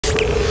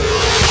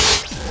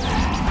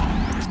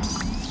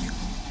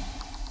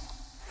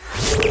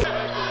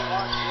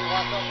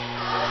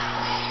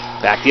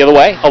Back the other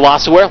way,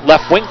 Olasewere,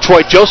 left wing,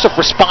 Troy Joseph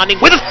responding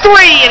with a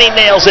three, and he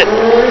nails it.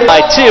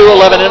 By 2,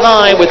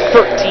 11-9 with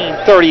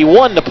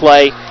 13:31 to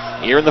play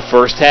here in the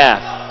first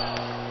half.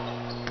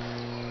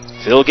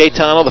 Phil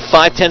Gaetano, the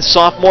 5'10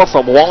 sophomore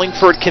from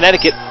Wallingford,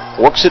 Connecticut,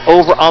 works it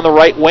over on the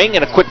right wing,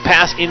 and a quick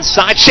pass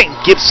inside. Shane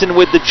Gibson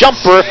with the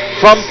jumper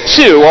from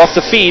 2 off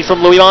the feed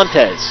from Louis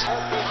Montez.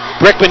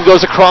 Brickman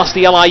goes across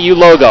the LIU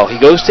logo. He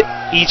goes to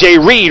E.J.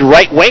 Reed,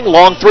 right wing,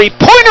 long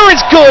three-pointer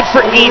is good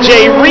for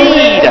E.J.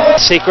 Reed.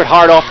 Sacred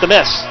Heart off the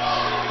miss.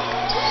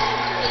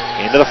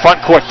 Into the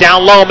front court,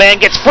 down low, man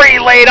gets free,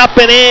 laid up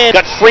and in.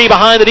 Got free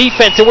behind the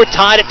defense, and we're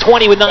tied at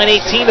 20 with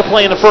 9:18 to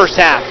play in the first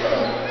half.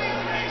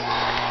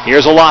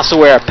 Here's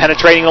Olasewere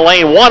penetrating the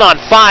lane,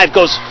 1-on-5,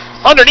 goes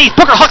underneath.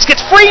 Booker Hucks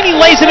gets free, and he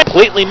lays it in.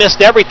 Completely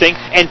missed everything,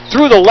 and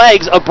through the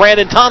legs of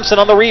Brandon Thompson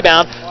on the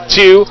rebound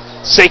to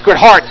Sacred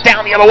Heart.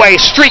 Down the other way,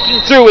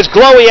 streaking through is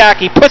Glowiak.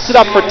 He puts it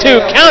up for 2,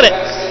 count it.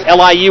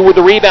 LIU with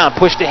the rebound,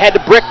 pushed ahead to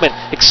Brickman,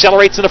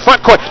 accelerates in the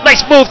front court.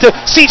 Nice move to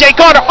C.J.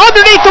 Garner,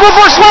 underneath the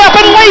reverse layup,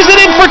 and lays it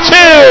in for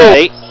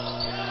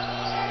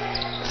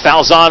 2.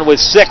 Fouls on with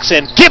 6,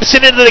 and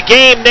Gibson into the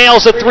game,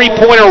 nails a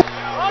three-pointer.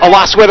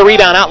 Olasewere the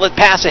rebound, outlet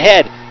pass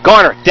ahead.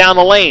 Garner down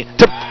the lane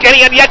to Kenny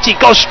Onyechi,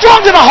 goes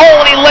strong to the hole,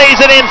 and he lays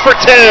it in for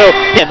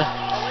 2. In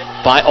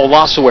by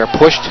Olasewere,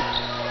 pushed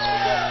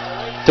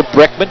to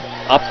Brickman,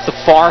 up the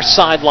far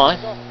sideline,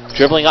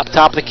 dribbling up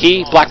top of the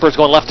key. Blackbirds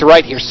going left to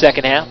right here,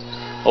 second half.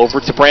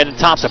 Over to Brandon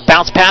Thompson,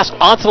 bounce pass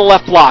onto the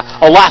left block.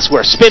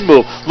 Olasewere, spin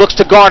move, looks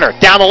to Garner,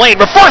 down the lane,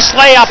 reverse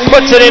layup,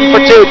 puts it in for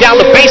 2. Down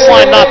the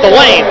baseline, not the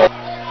lane.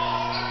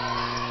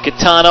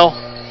 Gaetano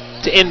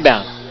to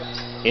inbound.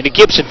 Into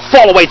Gibson,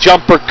 fall away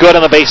jumper, good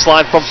on the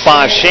baseline from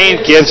 5.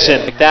 Shane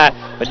Gibson, like that,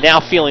 but now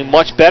feeling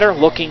much better,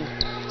 looking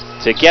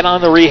to get on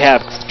the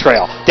rehab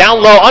trail.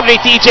 Down low,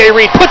 underneath E.J.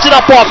 Reed, puts it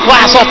up off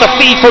glass, off the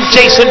feed from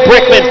Jason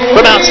Brickman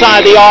from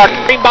outside the arc.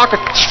 Greenbacher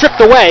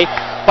stripped away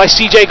by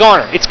C.J.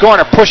 Garner. It's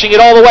Garner pushing it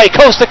all the way,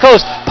 coast to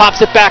coast,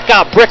 pops it back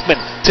out. Brickman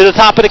to the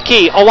top of the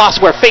key.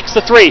 Olasewere fakes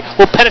the 3,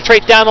 will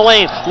penetrate down the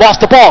lane,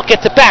 lost the ball,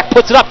 gets it back,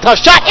 puts it up, tough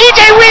shot.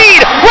 E.J.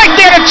 Reed right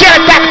there to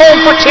Jarrett, back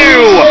home for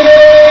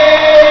 2.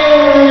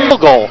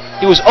 Goal.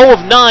 He was 0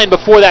 of 9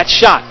 before that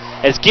shot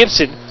as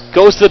Gibson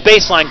goes to the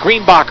baseline.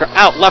 Greenbacher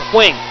out left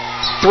wing.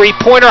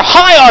 Three-pointer,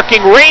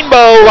 high-arcing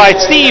rainbow by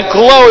Steve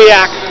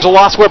Glowiak.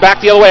 Olasewere back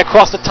the other way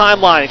across the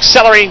timeline,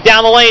 accelerating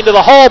down the lane to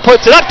the hole,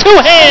 puts it up,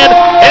 two-hand,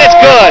 and it's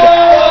good.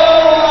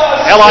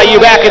 LIU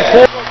back and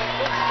forth.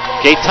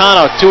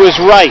 Gaetano to his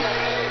right,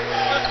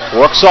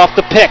 works off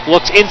the pick,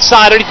 looks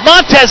inside.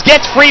 Montez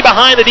gets free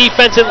behind the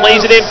defense and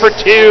lays it in for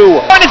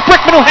 2. And it's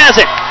Brickman who has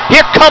it.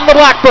 Here come the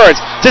Blackbirds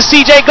to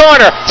C.J.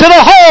 Garner, to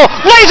the hole,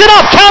 lays it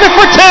up, counted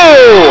for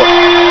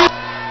 2.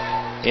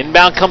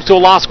 Inbound comes to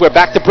Olasewere,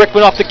 back to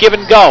Brickman off the give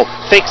and go.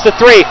 Fakes the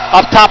 3,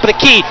 up top of the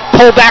key.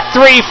 Pull back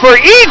 3 for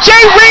E.J.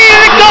 Reed,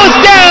 and it goes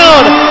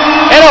down!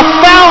 And a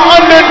foul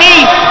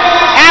underneath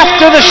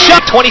after the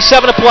shot.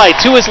 27 to play,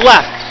 to his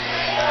left.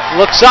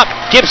 Looks up,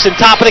 Gibson,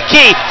 top of the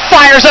key.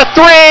 Fires a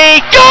 3,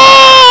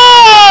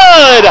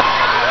 good!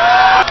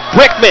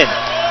 Brickman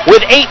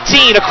with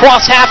 18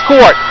 across half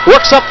court.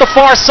 Works up the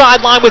far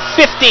sideline with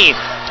 15.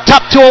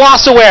 Top to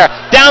Olasewere,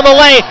 down the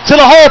lane, to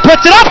the hole,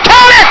 puts it up,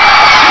 count it!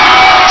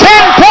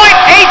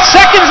 10.8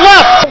 seconds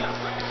left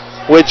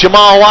with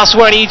Jamal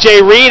Olasewere and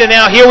E.J. Reed, and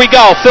now here we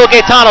go. Phil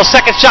Gaetano,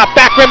 second shot,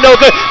 back rim, no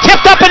good.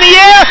 Tipped up in the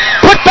air,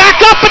 put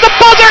back up at the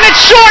buzzer, and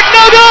it's short,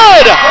 no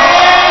good!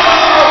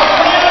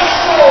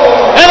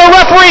 And the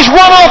referees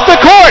run off the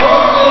court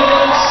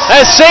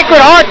as Sacred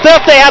Heart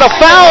thought they had a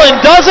foul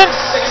and doesn't,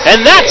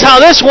 and that's how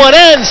this one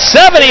ends,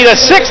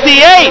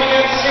 70-68.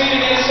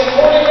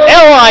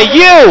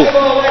 LIU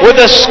with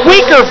a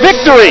squeaker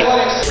victory.